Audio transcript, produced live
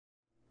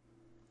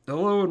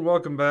Hello and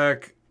welcome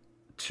back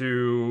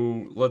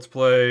to Let's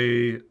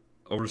Play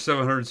over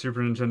 700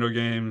 Super Nintendo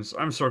games.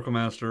 I'm Circle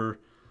Master.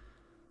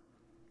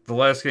 The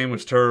last game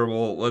was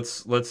terrible.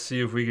 Let's see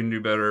if we can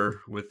do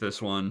better with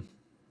this one.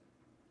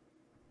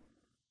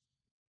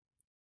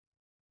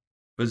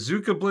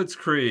 Bazooka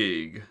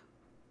Blitzkrieg.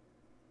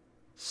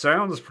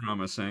 Sounds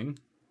promising.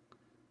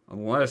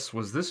 Unless,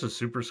 was this a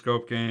Super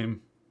Scope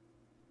game?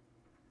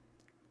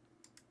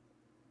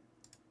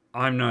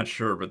 I'm not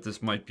sure, but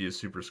this might be a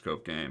Super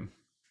Scope game.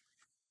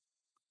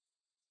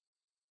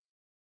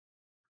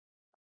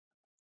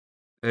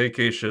 Hey,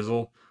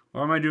 K-Shizzle.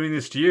 Why am I doing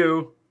this to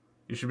you?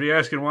 You should be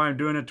asking why I'm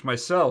doing it to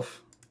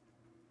myself.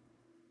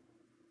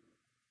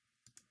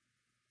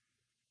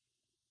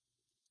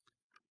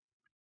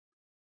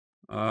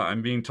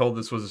 I'm being told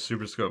this was a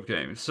Super Scope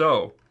game.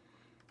 So,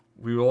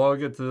 we will all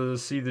get to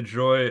see the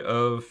joy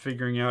of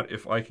figuring out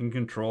if I can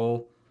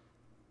control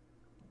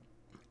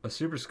a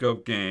Super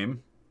Scope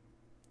game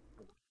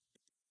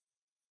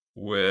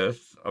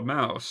with a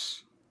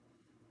mouse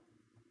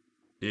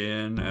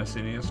in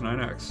SNES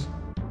 9X.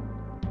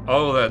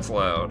 Oh, that's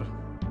loud.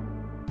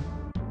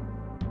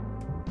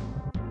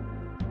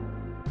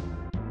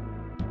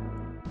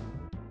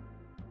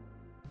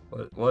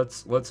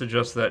 Let's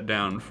adjust that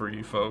down for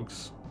you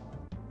folks.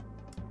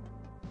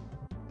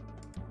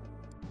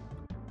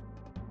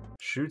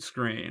 Shoot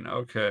screen,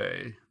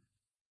 okay.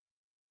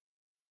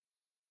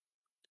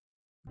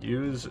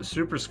 Use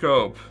Super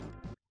Scope.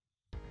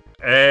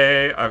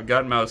 Hey, I've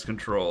got mouse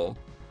control.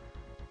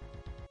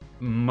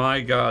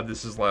 My god,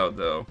 this is loud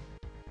though.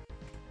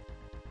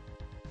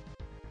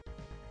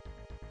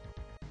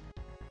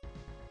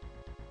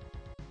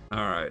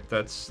 Alright,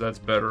 that's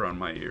better on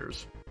my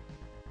ears.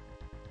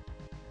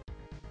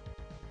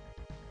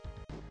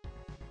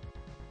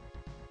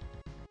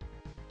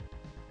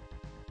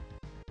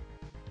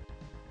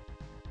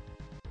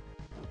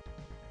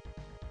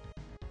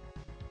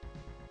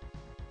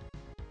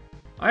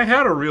 I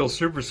had a real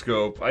Super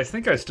Scope. I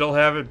think I still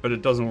have it, but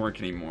it doesn't work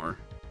anymore.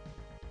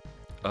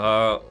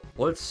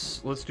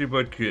 Let's do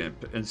boot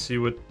camp and see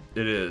what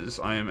it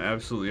is. I am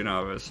absolutely a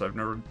novice. I've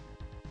never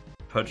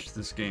touched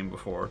this game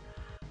before.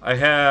 I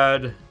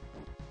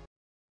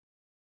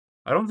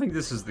don't think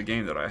this is the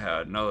game that I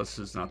had. No, this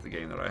is not the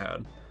game that I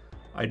had.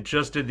 I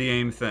just did the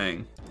aim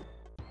thing.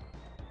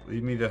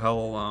 Leave me the hell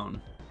alone.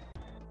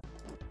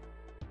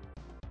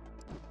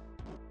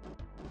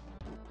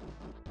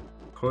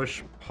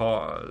 Push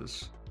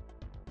pause.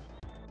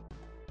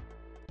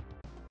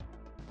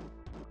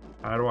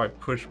 How do I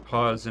push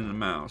pause in the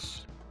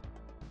mouse?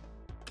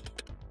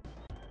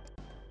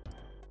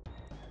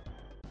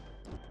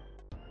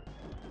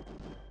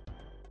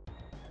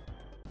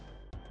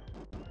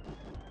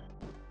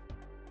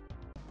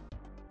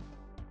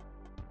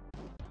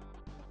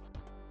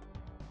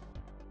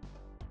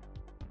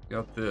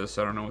 Got this.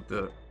 I don't know what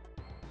the...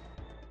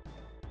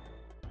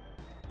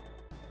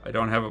 I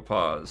don't have a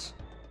pause.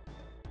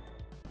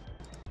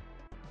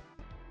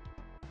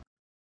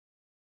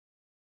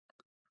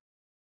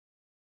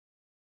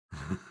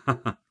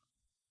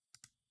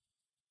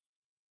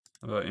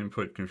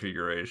 Input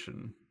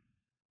configuration.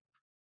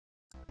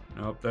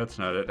 Nope, that's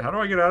not it. How do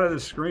I get out of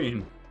this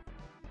screen?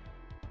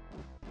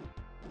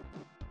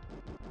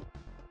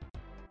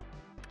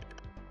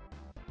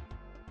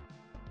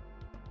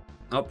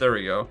 Oh, there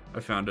we go. I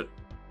found it.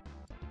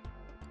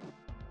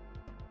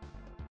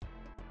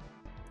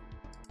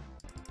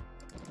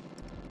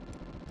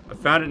 I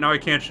found it, now I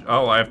can't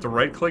oh, I have to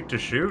right-click to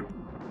shoot?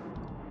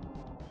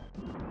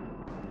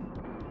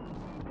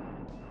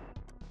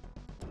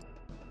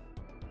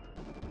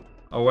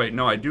 Oh wait,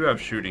 no, I do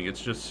have shooting.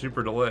 It's just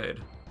super delayed.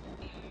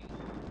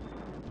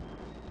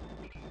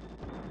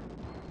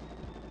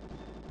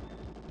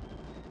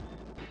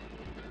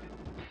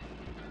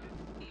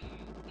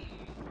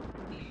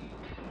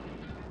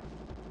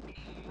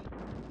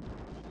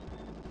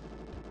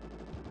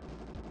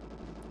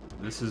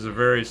 This is a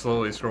very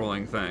slowly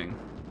scrolling thing.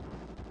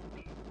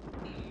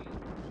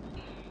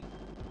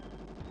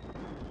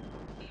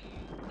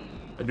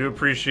 I do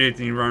appreciate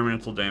the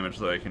environmental damage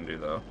that I can do,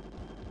 though.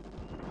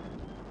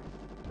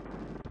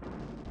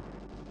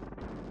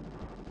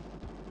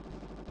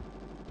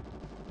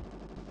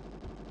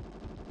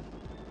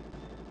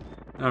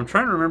 And I'm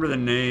trying to remember the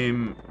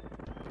name.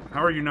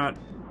 How are you not...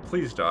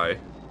 Please die.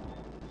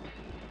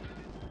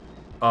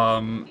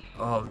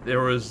 Oh, there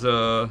was,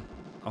 oh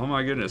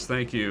my goodness,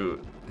 thank you,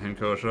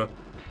 Henkosha.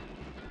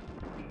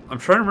 I'm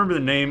trying to remember the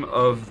name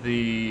of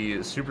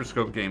the Super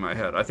Scope game I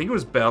had. I think it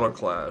was Battle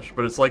Clash,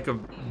 but it's like a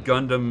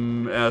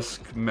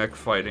Gundam-esque mech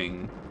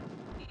fighting,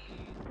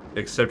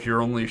 except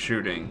you're only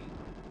shooting.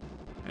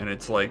 And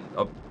it's like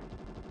a...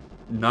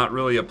 not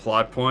really a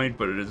plot point,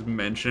 but it is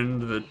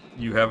mentioned that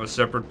you have a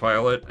separate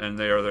pilot and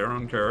they are their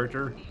own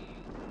character.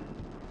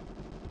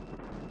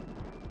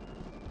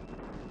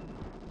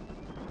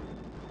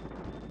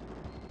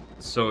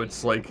 So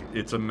it's like,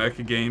 it's a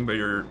mecha game, but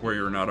where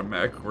you're not a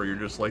mech, where you're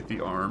just like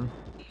the arm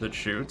that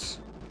shoots.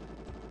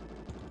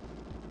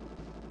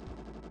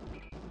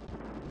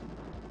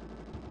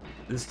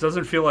 This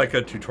doesn't feel like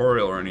a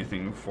tutorial or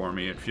anything for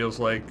me. It feels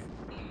like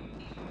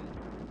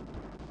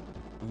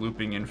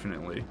looping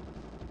infinitely.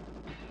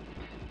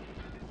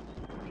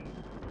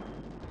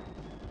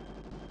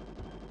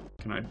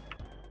 Can I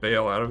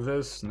bail out of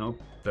this?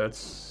 Nope,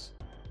 that's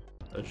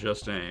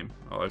adjust aim.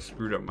 Oh, I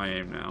screwed up my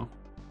aim now.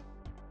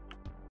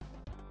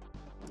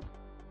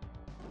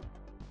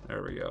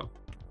 There we go.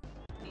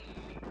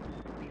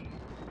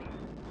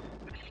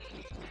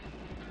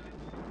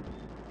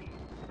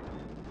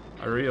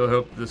 I really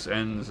hope this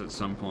ends at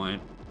some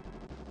point.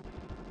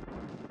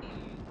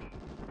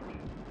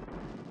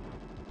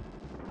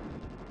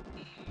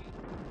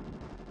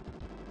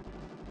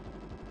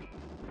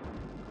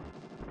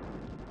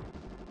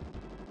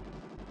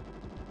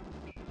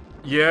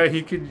 Yeah,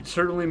 he could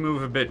certainly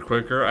move a bit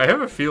quicker. I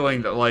have a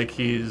feeling that, like,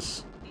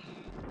 he's,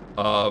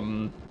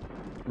 riding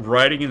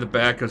in the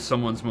back of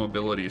someone's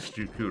mobility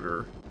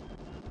scooter.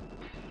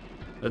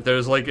 That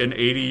there's, like, an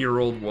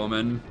 80-year-old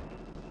woman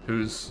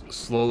who's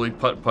slowly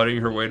putting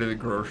her way to the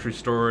grocery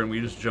store, and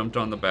we just jumped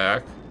on the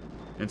back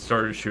and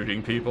started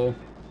shooting people.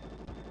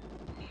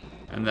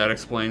 And that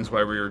explains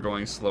why we were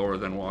going slower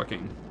than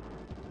walking.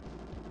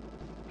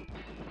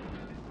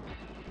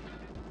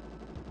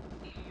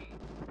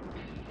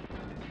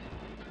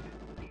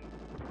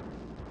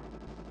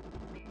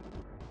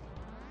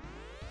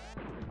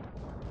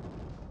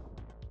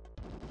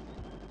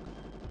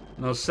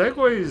 No,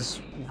 Segway's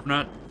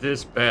not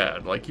this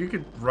bad. Like, you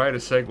could ride a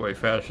Segway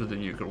faster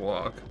than you could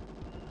walk.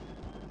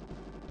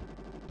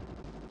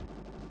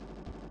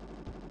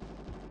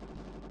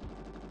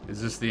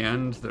 Is this the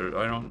end?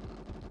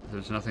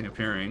 There's nothing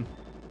appearing.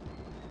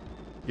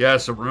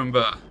 Yes, a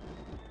Roomba.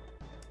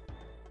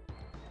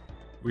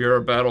 We are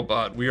a battle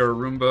bot. We are a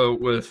Roomba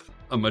with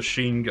a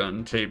machine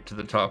gun taped to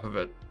the top of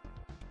it.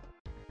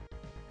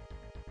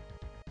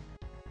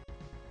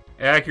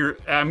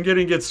 I'm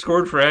gonna get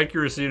scored for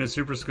accuracy in a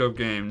Super Scope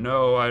game.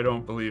 No, I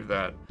don't believe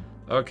that.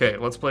 Okay,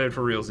 let's play it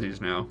for realsies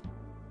now.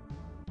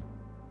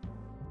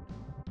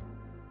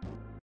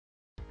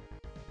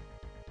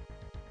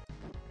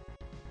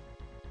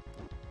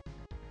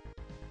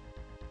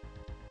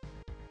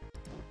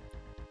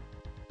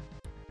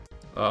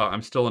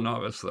 I'm still a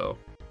novice, though.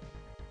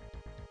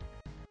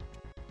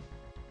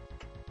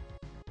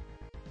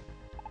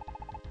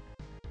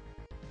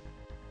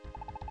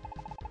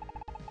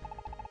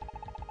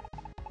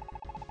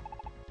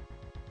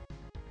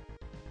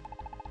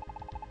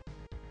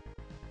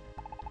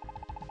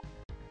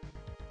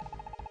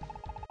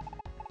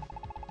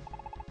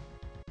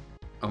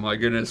 Oh my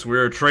goodness,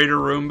 we're a traitor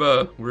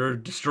Roomba. We're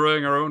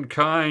destroying our own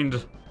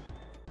kind.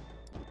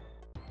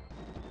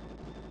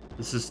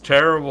 This is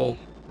terrible.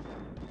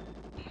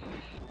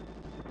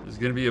 There's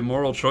gonna be a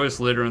moral choice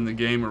later in the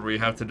game where we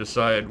have to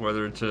decide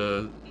whether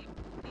to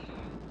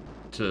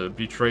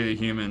betray the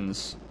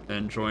humans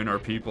and join our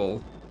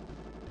people,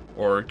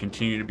 or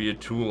continue to be a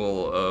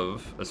tool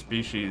of a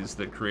species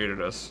that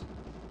created us.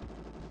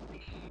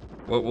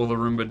 What will the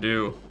Roomba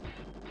do?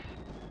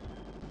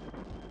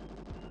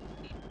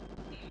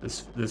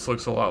 This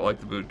looks a lot like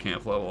the boot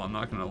camp level, I'm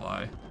not gonna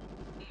lie.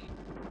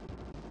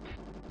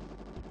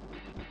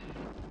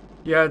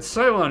 Yeah, it's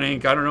Cylon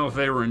Inc. I don't know if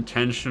they were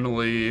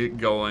intentionally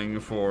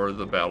going for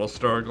the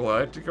Battlestar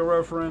Galactica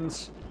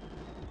reference,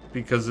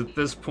 because at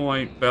this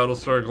point,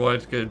 Battlestar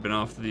Galactica had been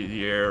off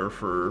the air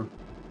for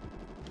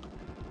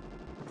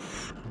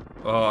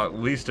at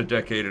least a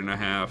decade and a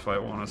half, I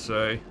want to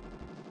say.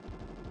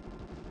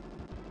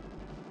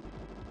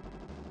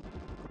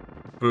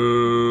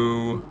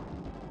 Boo.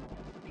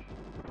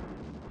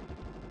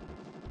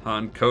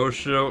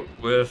 Hankosha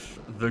with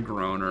the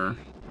groaner.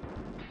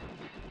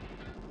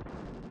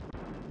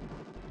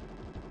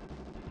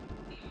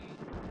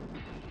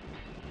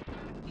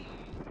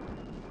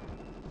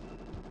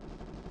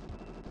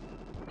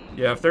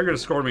 Yeah, if they're gonna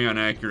score me on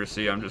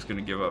accuracy, I'm just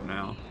gonna give up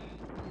now.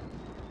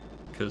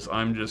 Because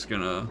I'm just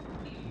gonna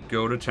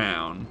go to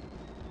town.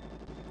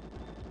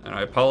 And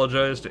I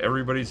apologize to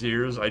everybody's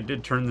ears. I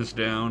did turn this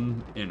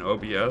down in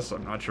OBS.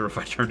 I'm not sure if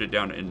I turned it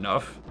down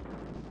enough.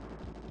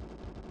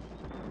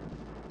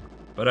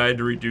 But I had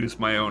to reduce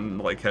my own,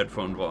 like,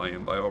 headphone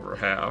volume by over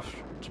half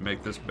to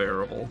make this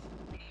bearable.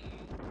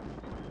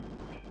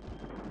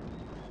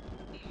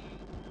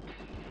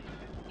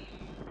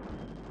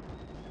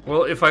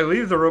 Well, if I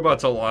leave the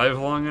robots alive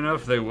long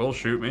enough, they will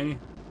shoot me.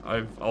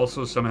 I've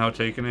also somehow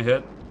taken a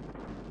hit.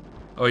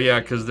 Oh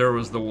yeah, because there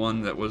was the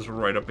one that was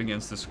right up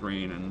against the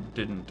screen and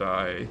didn't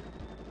die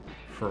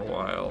for a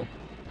while.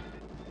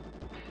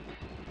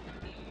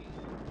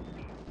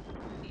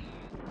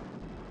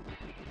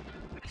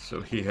 So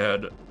he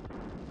had...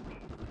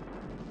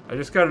 I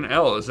just got an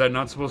L. Is that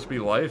not supposed to be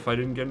life? I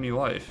didn't get any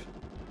life.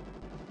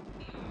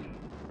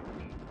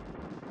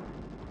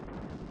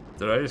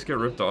 Did I just get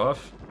ripped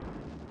off?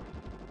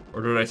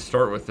 Or did I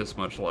start with this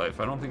much life?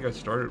 I don't think I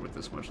started with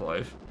this much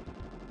life.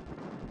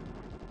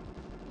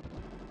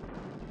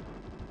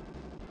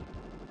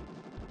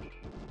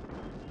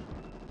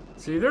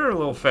 See, they're a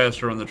little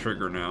faster on the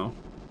trigger now.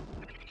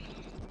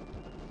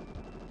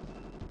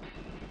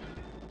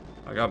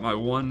 I got my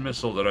one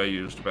missile that I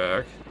used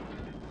back.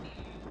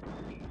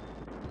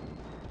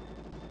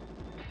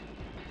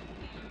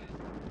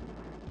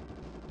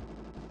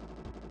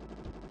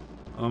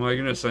 Oh my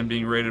goodness, I'm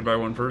being raided by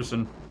one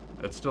person.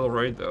 That's still a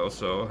raid though,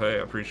 so hey,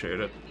 I appreciate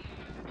it.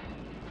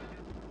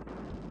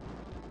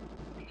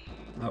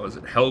 That was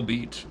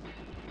Hellbeat.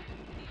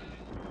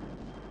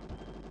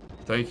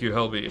 Thank you,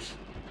 Hellbeat,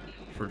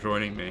 for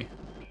joining me.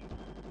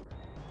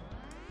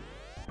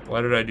 Why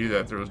did I do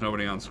that? There was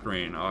nobody on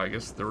screen. Oh, I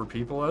guess there were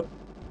people at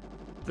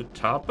the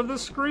top of the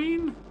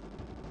screen?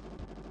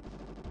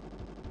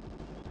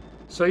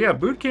 So yeah,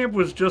 boot camp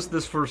was just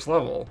this first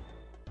level.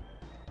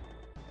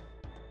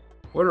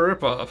 What a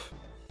ripoff.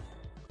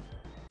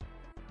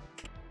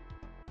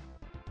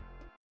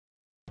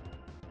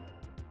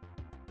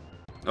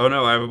 Oh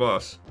no, I have a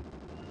boss.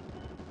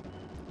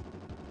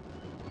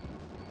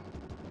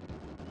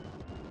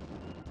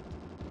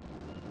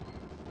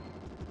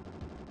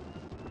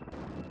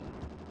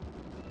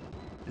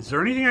 Is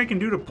there anything I can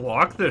do to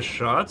block the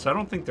shots? I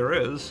don't think there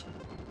is.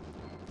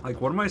 Like,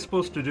 what am I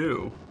supposed to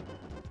do?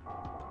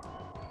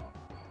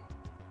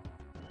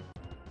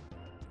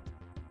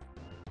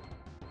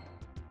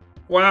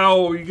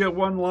 Wow, you get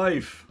one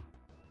life.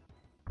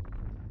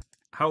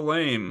 How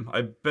lame.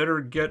 I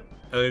better get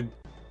a...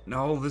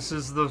 No, this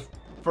is the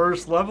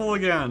first level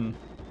again.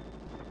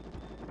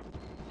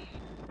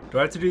 Do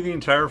I have to do the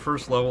entire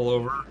first level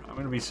over? I'm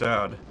gonna be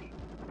sad.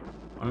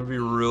 I'm gonna be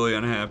really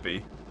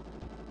unhappy.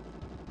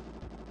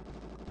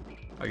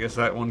 I guess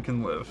that one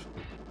can live.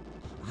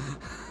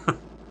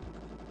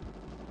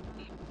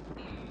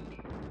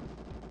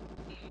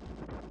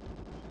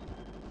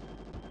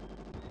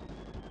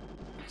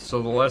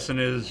 So the lesson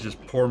is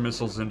just pour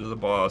missiles into the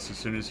boss as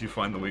soon as you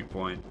find the weak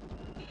point,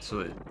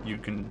 so that you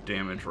can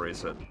damage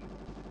race it.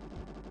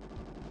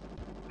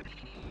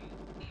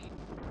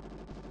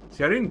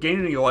 See, I didn't gain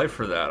any life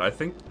for that. I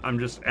think I'm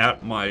just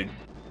at my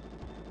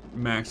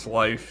max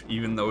life,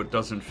 even though it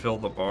doesn't fill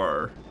the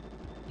bar.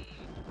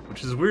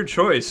 Which is a weird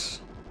choice.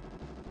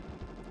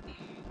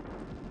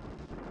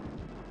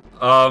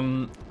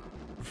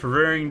 For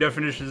varying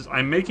definitions,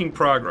 I'm making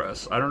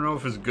progress. I don't know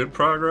if it's good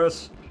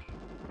progress.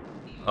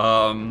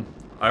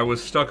 I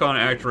was stuck on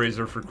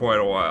ActRaiser for quite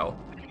a while.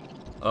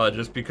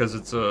 Just because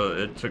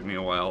it took me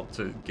a while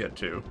to get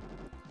to.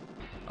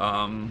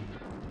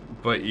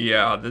 But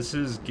yeah, this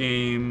is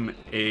game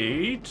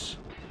 8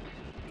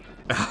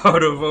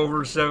 out of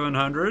over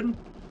 700.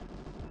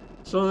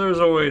 So there's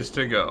a ways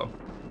to go.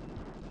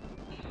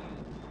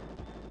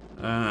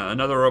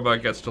 Another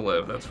robot gets to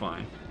live, that's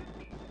fine.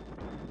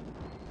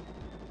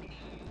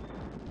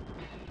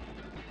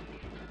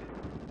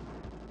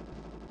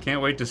 Can't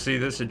wait to see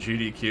this at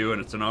GDQ, and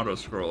it's an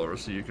auto-scroller,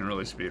 so you can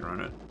really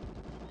speedrun it.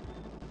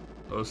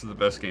 Those are the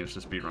best games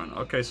to speedrun.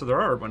 Okay, so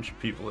there are a bunch of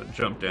people that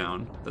jump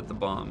down that the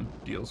bomb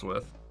deals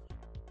with.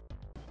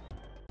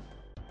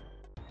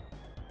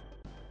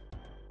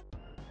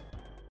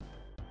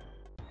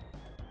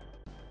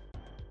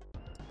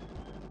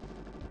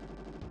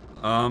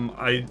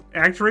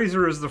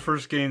 ActRaiser is the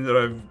first game that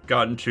I've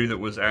gotten to that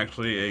was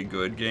actually a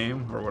good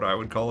game, or what I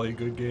would call a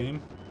good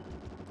game.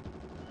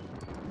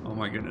 Oh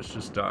my goodness,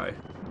 just die.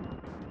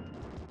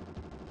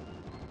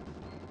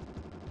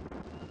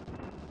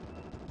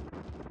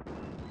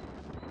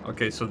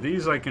 Okay, so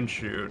these I can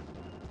shoot.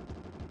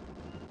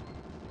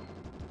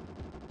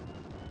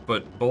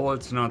 But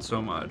bullets, not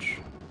so much.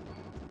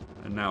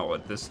 And now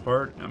what, this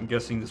part? I'm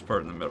guessing this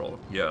part in the middle.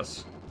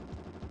 Yes.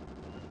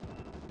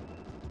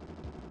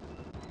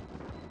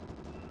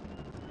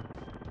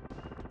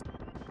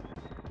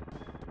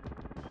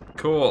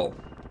 Cool.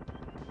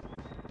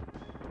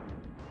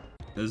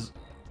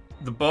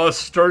 The boss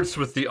starts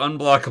with the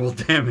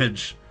unblockable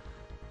damage.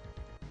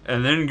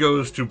 And then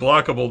goes to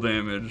blockable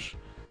damage.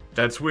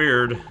 That's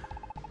weird.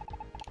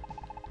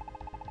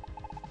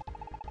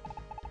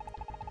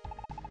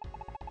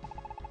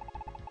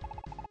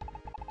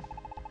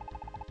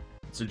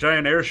 It's a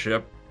giant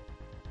airship.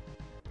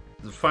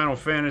 The Final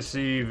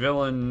Fantasy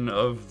villain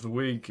of the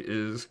week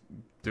is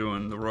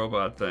doing the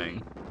robot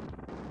thing.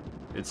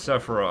 It's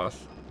Sephiroth.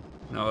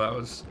 No, that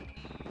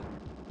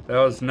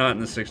was not in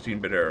the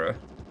 16-bit era.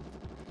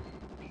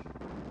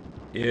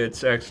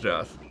 It's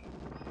X-Death.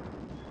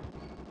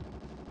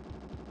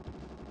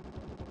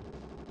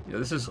 Yeah,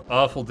 this is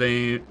awful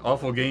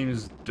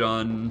games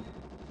done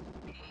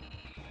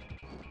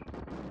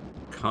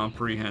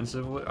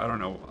comprehensively. I don't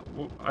know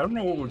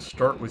what would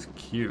start with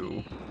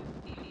Q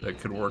that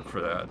could work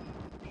for that.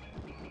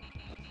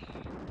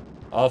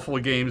 Awful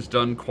games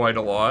done quite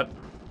a lot.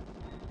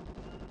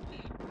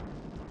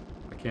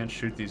 I can't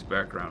shoot these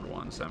background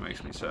ones. That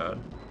makes me sad.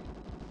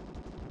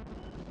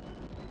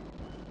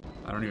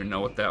 I don't even know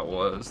what that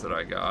was that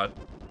I got.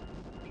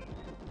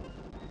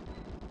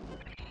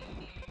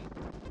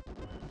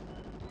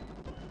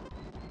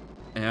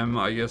 M,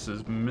 I guess,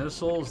 is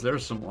missiles.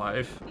 There's some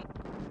life.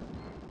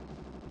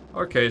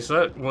 Okay, so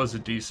that was a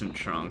decent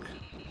chunk.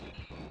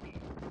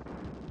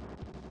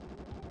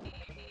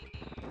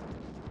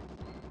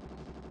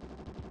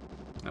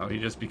 Oh, he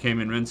just became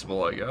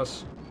invincible, I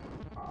guess.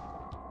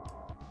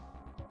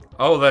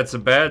 Oh, that's a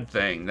bad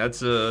thing.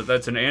 That's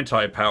an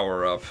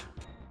anti-power up.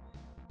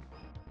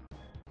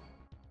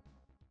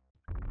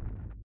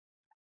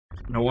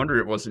 No wonder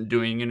it wasn't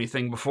doing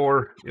anything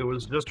before. It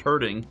was just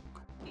hurting.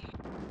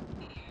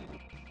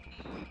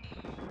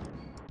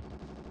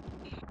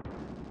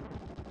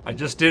 I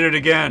just did it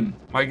again.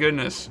 My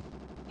goodness.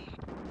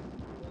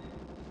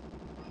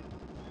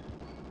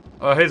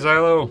 Oh, hey,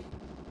 Xylo.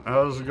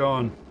 How's it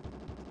going?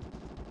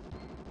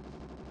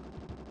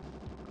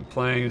 I'm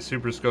playing a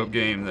Super Scope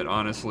game that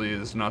honestly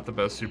is not the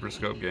best Super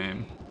Scope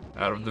game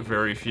out of the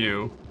very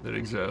few that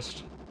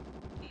exist.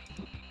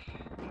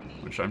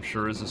 Which I'm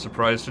sure is a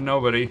surprise to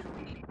nobody.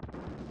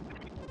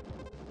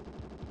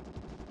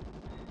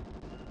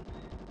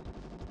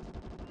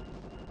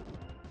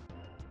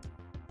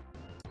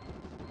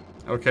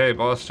 Okay,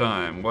 boss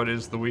time. What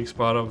is the weak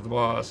spot of the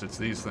boss? It's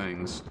these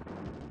things.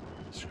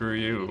 Screw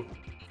you,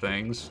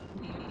 things.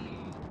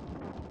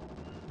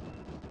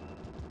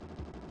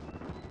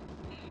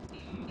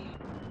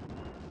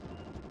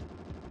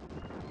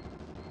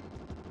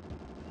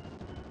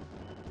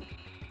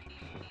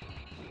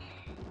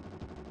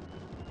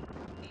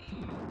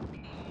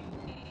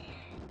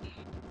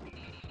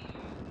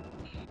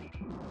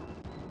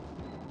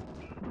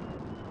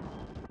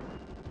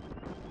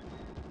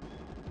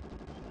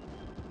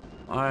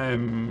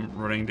 I'm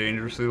running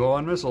dangerously low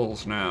on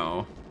missiles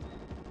now.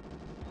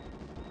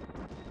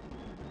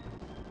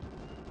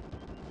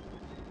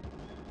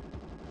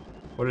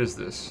 What is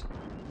this?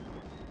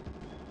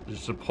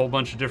 Just a whole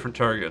bunch of different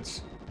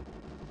targets.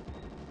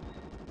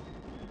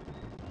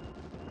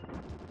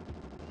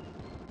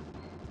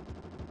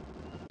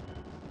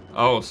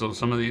 Oh, so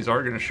some of these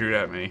are gonna shoot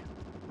at me.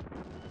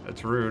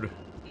 That's rude.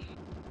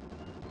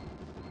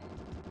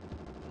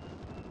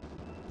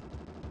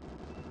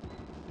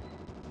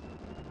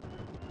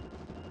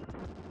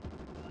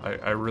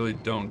 I really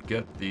don't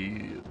get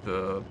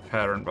the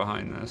pattern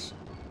behind this.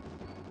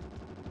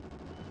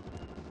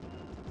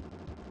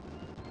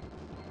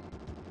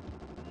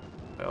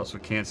 I also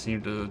can't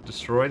seem to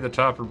destroy the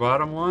top or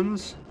bottom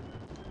ones.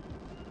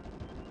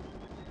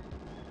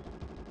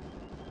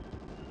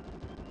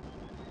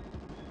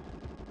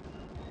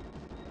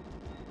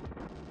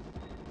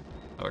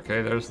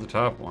 Okay, there's the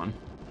top one.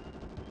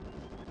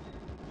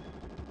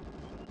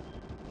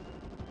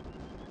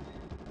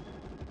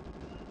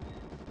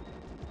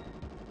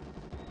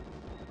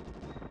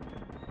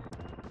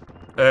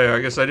 Hey, I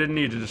guess I didn't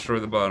need to destroy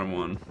the bottom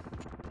one.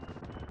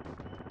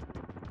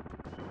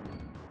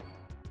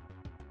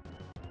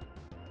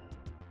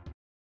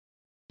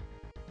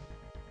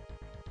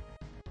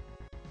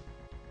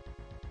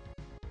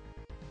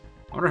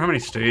 I wonder how many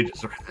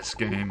stages are in this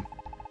game.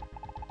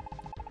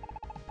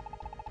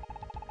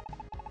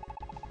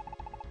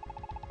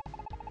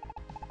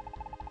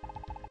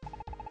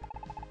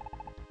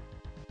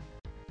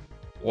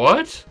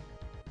 What?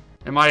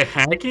 Am I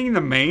hacking the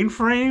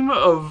mainframe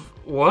of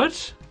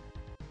what?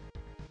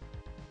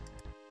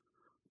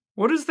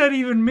 What does that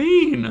even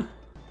mean?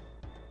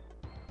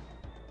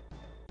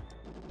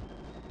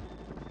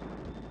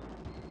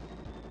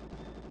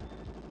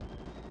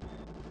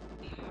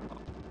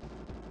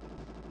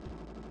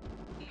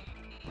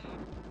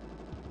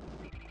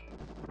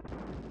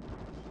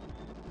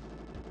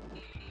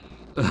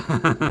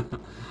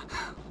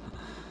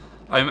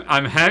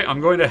 I'm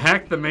going to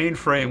hack the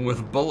mainframe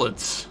with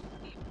bullets.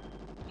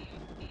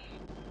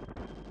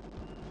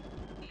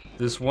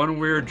 This one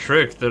weird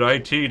trick that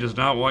IT does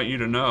not want you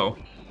to know.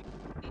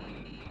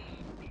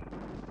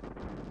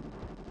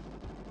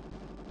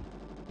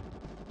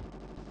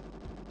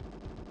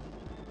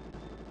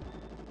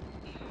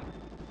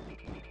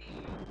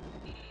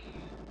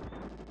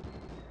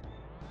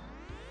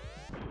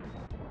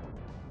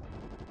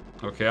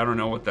 Okay, I don't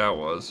know what that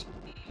was.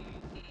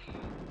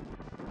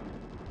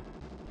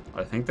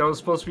 I think that was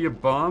supposed to be a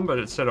bomb, but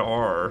it said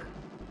R.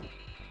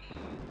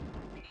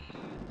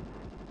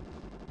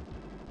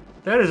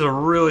 That is a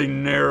really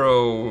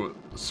narrow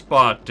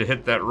spot to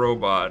hit that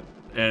robot,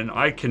 and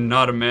I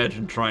cannot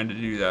imagine trying to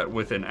do that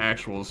with an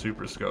actual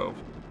Super Scope.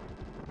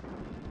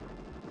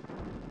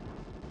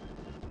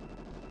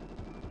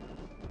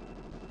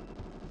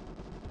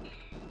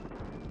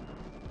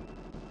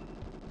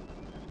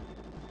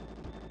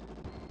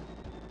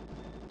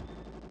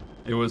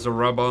 It was a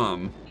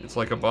Rob-omb. It's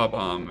like a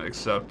Bob-omb,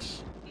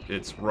 except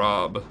it's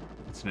Rob.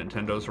 It's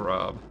Nintendo's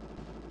Rob.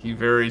 He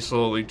very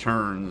slowly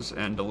turns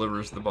and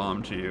delivers the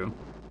bomb to you.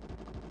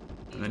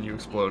 And then you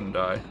explode and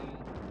die.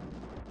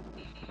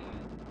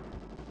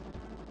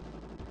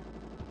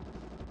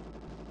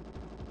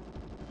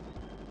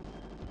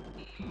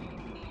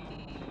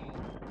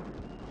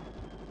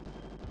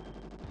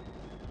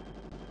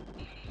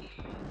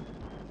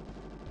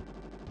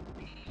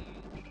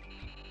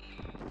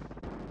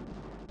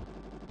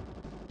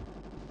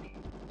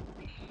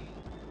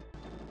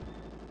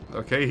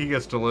 Okay, he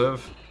gets to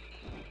live.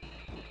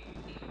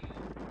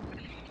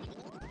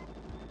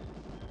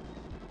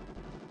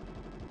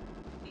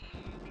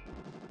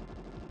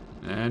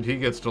 And he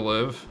gets to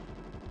live.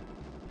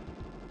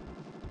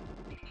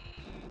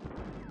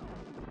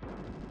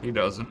 He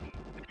doesn't.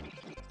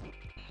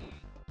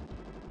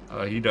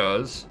 He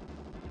does.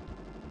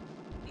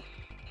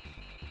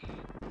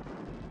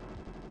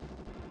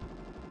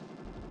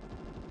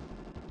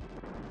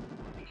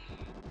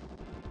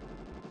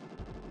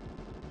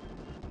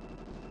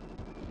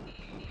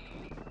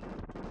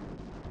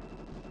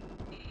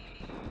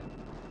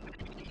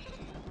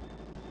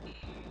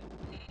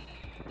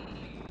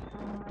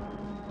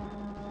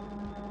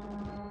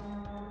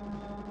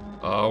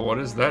 What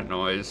is that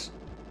noise?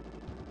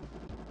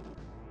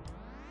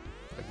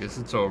 I guess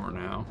it's over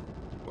now.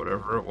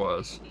 Whatever it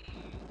was.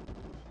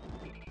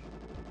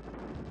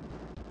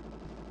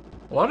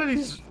 A lot of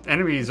these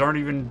enemies aren't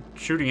even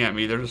shooting at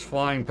me. They're just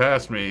flying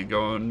past me,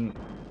 going...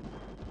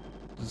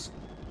 Just,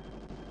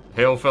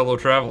 hail fellow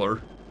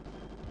traveler.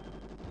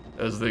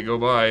 As they go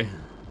by.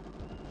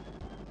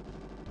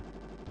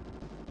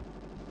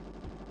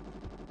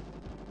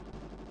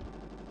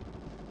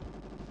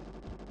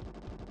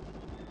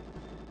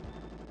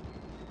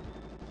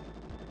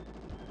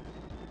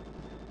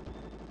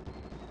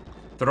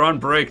 They're on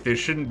break. They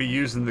shouldn't be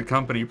using the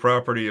company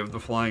property of the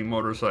flying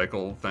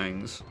motorcycle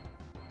things.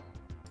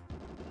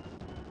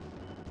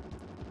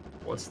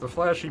 What's the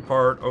flashy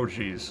part? Oh,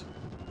 geez.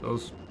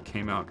 Those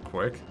came out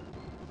quick.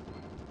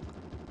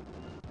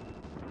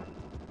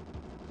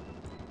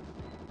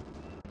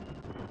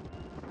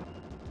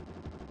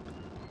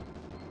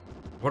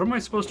 What am I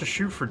supposed to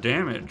shoot for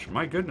damage?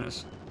 My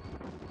goodness.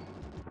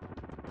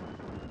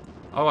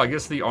 Oh, I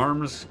guess the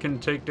arms can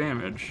take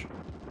damage.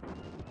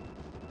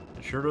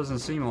 It sure doesn't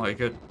seem like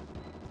it.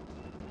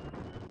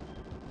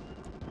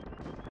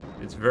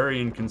 It's very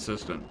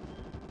inconsistent.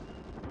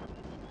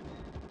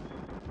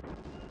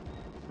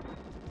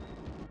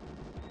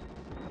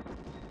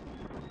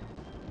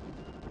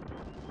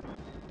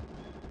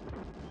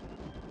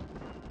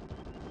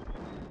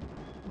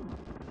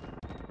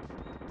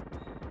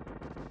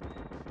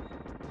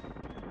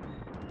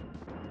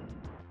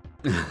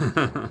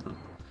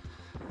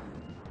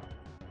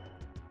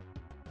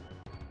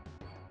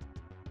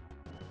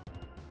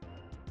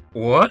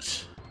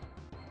 What?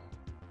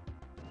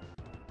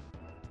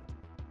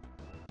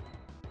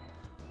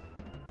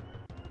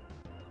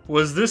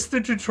 Was this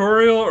the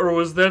tutorial, or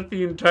was that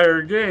the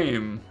entire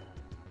game?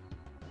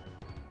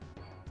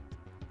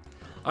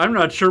 I'm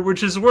not sure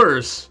which is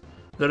worse.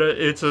 That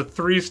it's a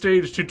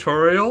 3-stage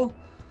tutorial,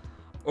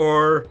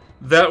 or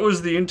that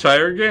was the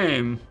entire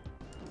game.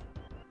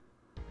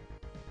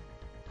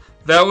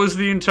 That was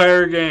the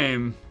entire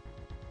game.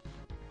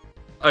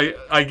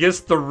 I guess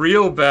the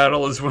real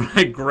battle is when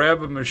I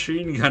grab a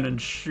machine gun and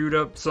shoot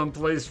up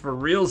someplace for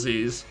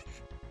realsies.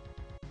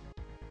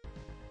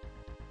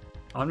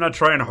 I'm not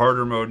trying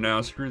harder mode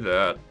now, screw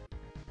that.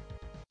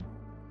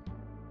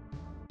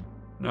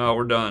 No,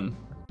 we're done.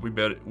 We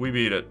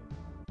beat it.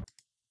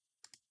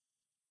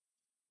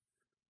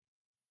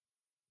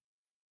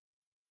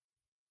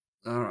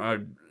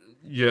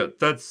 Yeah,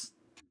 that's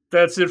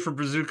it for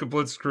Bazooka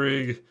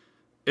Blitzkrieg.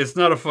 It's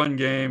not a fun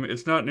game.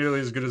 It's not nearly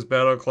as good as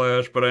Battle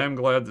Clash, but I am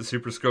glad that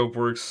Super Scope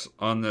works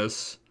on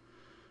this.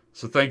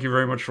 So thank you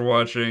very much for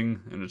watching,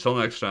 and until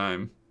next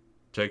time,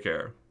 take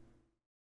care.